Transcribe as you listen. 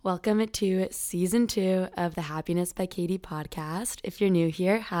Welcome to season 2 of the Happiness by Katie podcast. If you're new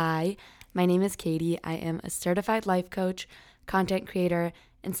here, hi, my name is Katie. I am a certified life coach, content creator,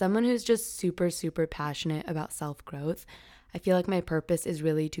 and someone who's just super passionate about self-growth. I feel like my purpose is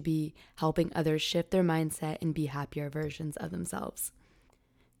really to be helping others shift their mindset and be happier versions of themselves.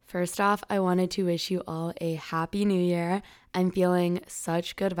 First off, I wanted to wish you all a happy new year. I'm feeling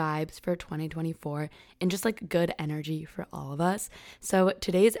such good vibes for 2024 and just like good energy for all of us. So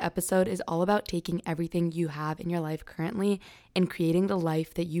today's episode is all about taking everything you have in your life currently and creating the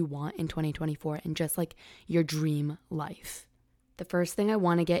life that you want in 2024 and just like your dream life. The first thing I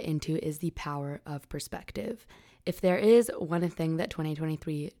want to get into is the power of perspective. If there is one thing that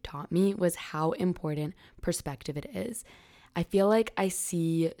 2023 taught me was how important perspective it is. I feel like I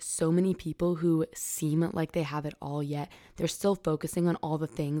see so many people who seem like they have it all, yet they're still focusing on all the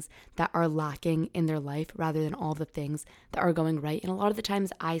things that are lacking in their life rather than all the things that are going right. And a lot of the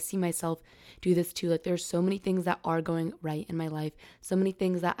times I see myself do this too. Like there's so many things that are going right in my life, so many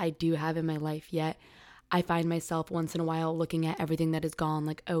things that I do have in my life, yet I find myself once in a while looking at everything that is gone,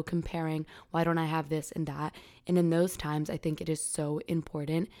 like, oh, comparing, why don't I have this and that? And in those times, I think it is so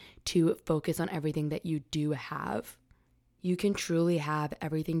important to focus on everything that you do have. You can truly have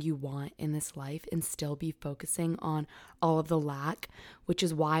everything you want in this life and still be focusing on all of the lack, which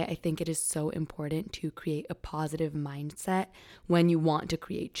is why I think it is so important to create a positive mindset when you want to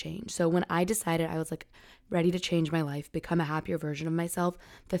create change. So when I decided I was like ready to change my life, become a happier version of myself,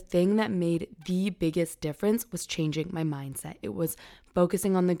 the thing that made the biggest difference was changing my mindset. It was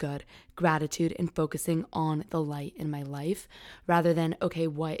focusing on the good, gratitude, and focusing on the light in my life rather than, okay,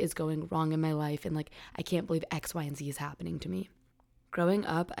 what is going wrong in my life? And like, I can't believe X, Y, and Z is happening to me. Growing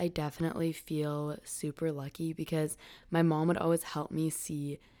up, I definitely feel super lucky because my mom would always help me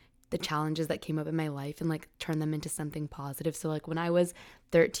see the challenges that came up in my life and like turn them into something positive. So like when I was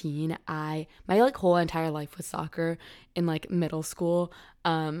 13, my like whole entire life was soccer in like middle school,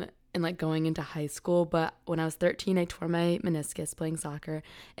 and like going into high school. But when I was 13, I tore my meniscus playing soccer.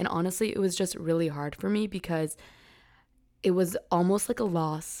 And honestly, it was just really hard for me because it was almost like a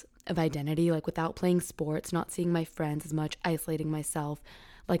loss of identity, like without playing sports, not seeing my friends as much, isolating myself,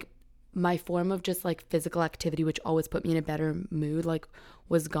 like my form of just like physical activity, which always put me in a better mood, like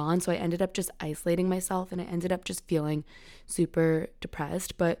was gone. So I ended up just isolating myself and I ended up just feeling super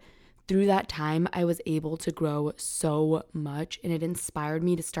depressed. But through that time, I was able to grow so much and it inspired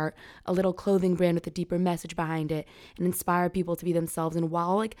me to start a little clothing brand with a deeper message behind it and inspire people to be themselves. And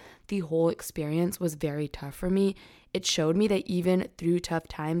while like the whole experience was very tough for me, it showed me that even through tough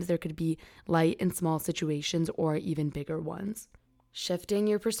times, there could be light in small situations or even bigger ones. Shifting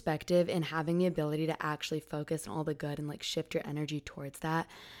your perspective and having the ability to actually focus on all the good and like shift your energy towards that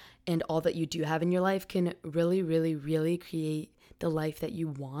and all that you do have in your life can really create the life that you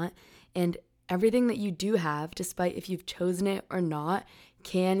want. And everything that you do have, despite if you've chosen it or not,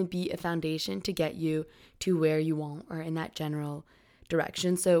 can be a foundation to get you to where you want or in that general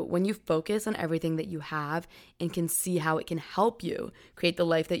direction. So when you focus on everything that you have and can see how it can help you create the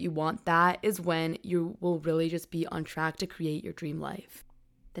life that you want, that is when you will really just be on track to create your dream life.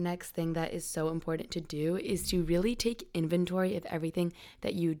 The next thing that is so important to do is to really take inventory of everything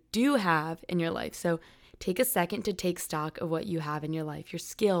that you do have in your life. So take a second to take stock of what you have in your life, your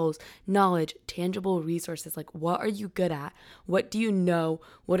skills, knowledge, tangible resources. Like, what are you good at? What do you know?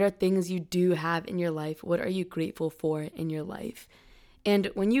 What are things you do have in your life? What are you grateful for in your life?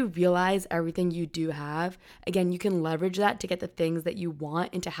 And when you realize everything you do have, again, you can leverage that to get the things that you want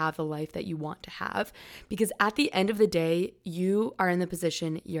and to have the life that you want to have. Because at the end of the day, you are in the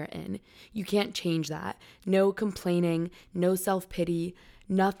position you're in. You can't change that. No complaining, no self-pity.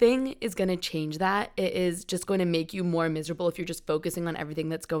 Nothing is going to change that. It is just going to make you more miserable if you're just focusing on everything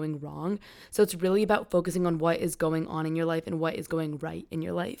that's going wrong. So it's really about focusing on what is going on in your life and what is going right in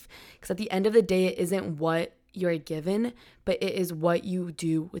your life. Because at the end of the day, it isn't what you're given, but it is what you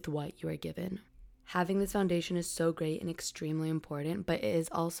do with what you are given. Having this foundation is so great and extremely important, but it is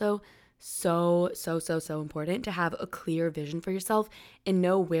also so important to have a clear vision for yourself and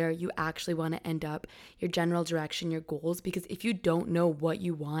know where you actually want to end up, your general direction, your goals. Because if you don't know what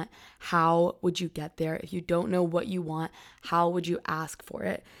you want, how would you get there? If you don't know what you want, how would you ask for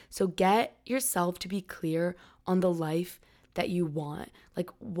it? So get yourself to be clear on the life that you want. Like,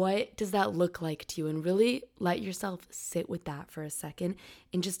 what does that look like to you? And really let yourself sit with that for a second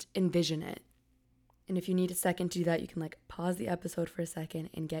and just envision it. And if you need a second to do that, you can like pause the episode for a second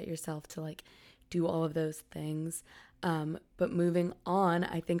and get yourself to like do all of those things. But moving on,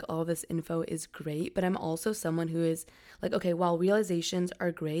 I think all this info is great, but I'm also someone who is like, okay, while realizations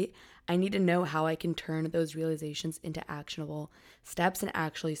are great, I need to know how I can turn those realizations into actionable steps and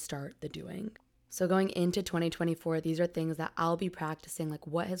actually start the doing. So going into 2024, these are things that I'll be practicing, like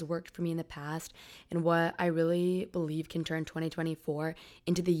what has worked for me in the past and what I really believe can turn 2024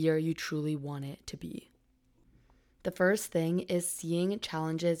 into the year you truly want it to be. The first thing is seeing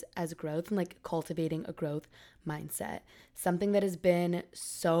challenges as growth and like cultivating a growth mindset. Something that has been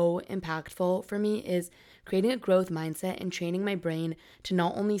so impactful for me is creating a growth mindset and training my brain to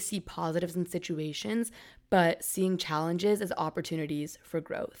not only see positives in situations, but seeing challenges as opportunities for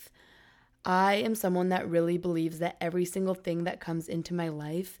growth. I am someone that really believes that every single thing that comes into my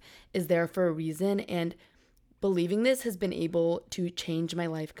life is there for a reason, and believing this has been able to change my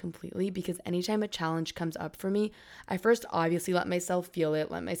life completely, because anytime a challenge comes up for me, I first obviously let myself feel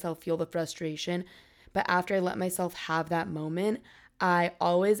it, let myself feel the frustration. But after I let myself have that moment, I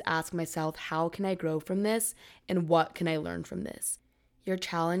always ask myself, how can I grow from this and what can I learn from this? Your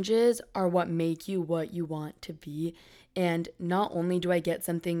challenges are what make you what you want to be. And not only do I get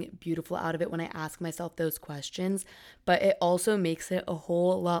something beautiful out of it when I ask myself those questions, but it also makes it a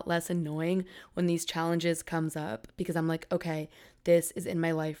whole lot less annoying when these challenges comes up, because I'm like, okay, this is in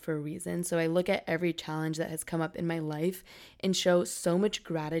my life for a reason. So I look at every challenge that has come up in my life and show so much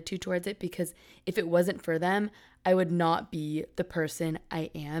gratitude towards it, because if it wasn't for them, I would not be the person I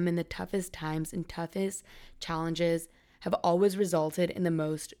am. And the toughest times and toughest challenges have always resulted in the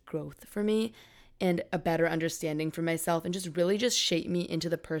most growth for me and a better understanding for myself, and just really just shape me into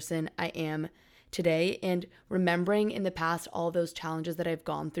the person I am today. And remembering in the past all those challenges that I've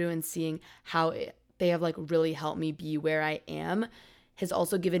gone through and seeing how they have like really helped me be where I am has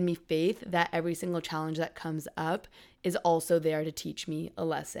also given me faith that every single challenge that comes up is also there to teach me a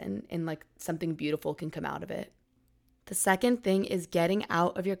lesson, and like something beautiful can come out of it. The second thing is getting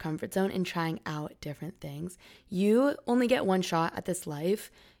out of your comfort zone and trying out different things. You only get one shot at this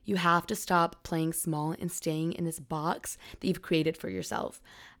life. You have to stop playing small and staying in this box that you've created for yourself.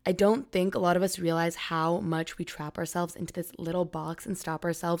 I don't think a lot of us realize how much we trap ourselves into this little box and stop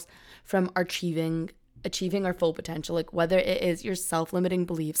ourselves from achieving our full potential. Like whether it is your self-limiting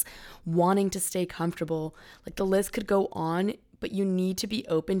beliefs, wanting to stay comfortable, like the list could go on, but you need to be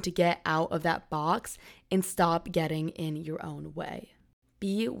open to get out of that box and stop getting in your own way.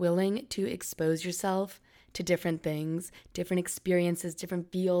 Be willing to expose yourself to different things, different experiences,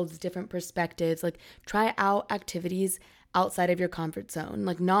 different fields, different perspectives. Like try out activities outside of your comfort zone.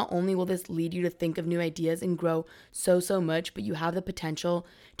 Like not only will this lead you to think of new ideas and grow so much, but you have the potential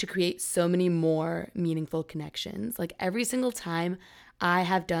to create so many more meaningful connections. Like every single time I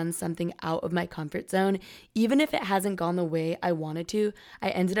have done something out of my comfort zone, even if it hasn't gone the way I wanted to, I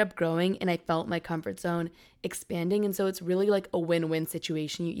ended up growing and I felt my comfort zone expanding. And so it's really like a win-win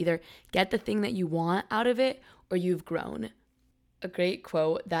situation. You either get the thing that you want out of it or you've grown. A great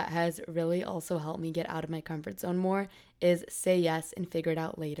quote that has really also helped me get out of my comfort zone more is say yes and figure it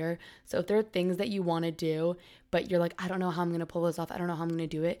out later. So if there are things that you want to do, but you're like, I don't know how I'm going to pull this off, I don't know how I'm going to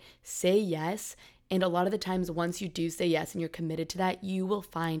do it, say yes. And a lot of the times, once you do say yes and you're committed to that, you will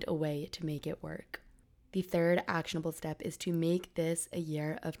find a way to make it work. The third actionable step is to make this a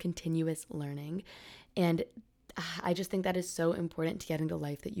year of continuous learning. And I just think that is so important to getting the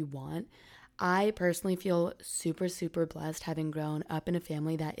life that you want. I personally feel super blessed having grown up in a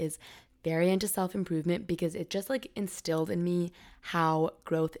family that is very into self-improvement, because it just like instilled in me how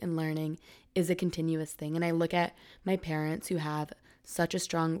growth and learning is a continuous thing. And I look at my parents who have such a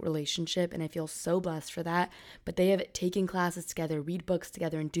strong relationship, and I feel so blessed for that. But they have taken classes together, read books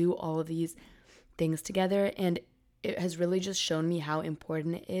together, and do all of these things together. And it has really just shown me how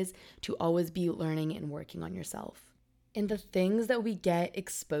important it is to always be learning and working on yourself. And the things that we get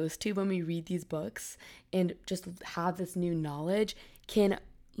exposed to when we read these books and just have this new knowledge can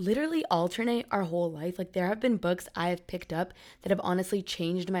literally alternate our whole life. Like there have been books I have picked up that have honestly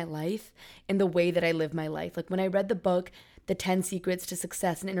changed my life and the way that I live my life. Like when I read the book, The 10 Secrets to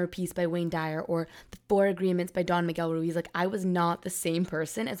Success and Inner Peace by Wayne Dyer, or The 4 Agreements by Don Miguel Ruiz, like I was not the same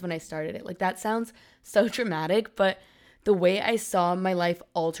person as when I started it. Like that sounds so dramatic, but the way I saw my life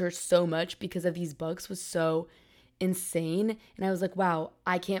alter so much because of these books was so insane. And I was like, wow,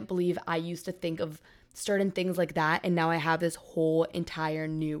 I can't believe I used to think of certain things like that, and now I have this whole entire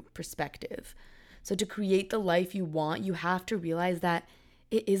new perspective. So to create the life you want, you have to realize that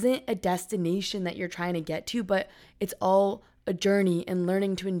it isn't a destination that you're trying to get to, but it's all a journey, and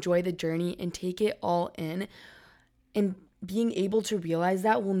learning to enjoy the journey and take it all in. And being able to realize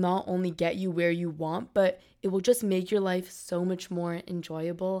that will not only get you where you want, but it will just make your life so much more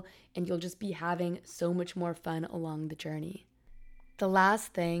enjoyable, and you'll just be having so much more fun along the journey. The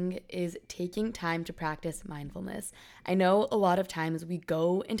last thing is taking time to practice mindfulness. I know a lot of times we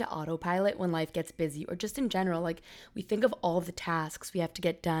go into autopilot when life gets busy, or just in general, like we think of all of the tasks we have to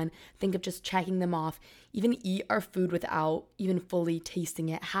get done, think of just checking them off, even eat our food without even fully tasting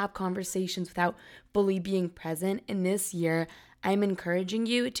it, have conversations without fully being present. And this year, I'm encouraging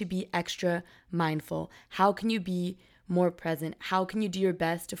you to be extra mindful. How can you be more present? How can you do your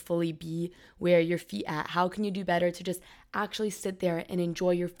best to fully be where your feet at? How can you do better to just actually sit there and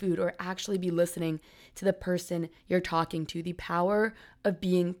enjoy your food, or actually be listening to the person you're talking to? The power of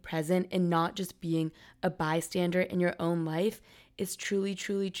being present and not just being a bystander in your own life is truly,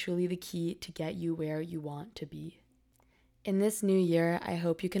 truly, truly the key to get you where you want to be. In this new year, I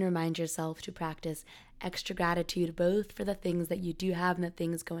hope you can remind yourself to practice extra gratitude, both for the things that you do have and the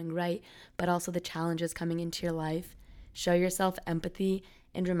things going right, but also the challenges coming into your life. Show yourself empathy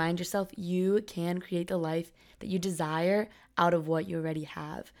and remind yourself you can create the life that you desire out of what you already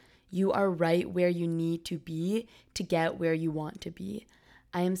have. You are right where you need to be to get where you want to be.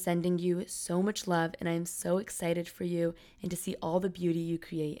 I am sending you so much love, and I am so excited for you and to see all the beauty you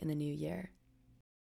create in the new year.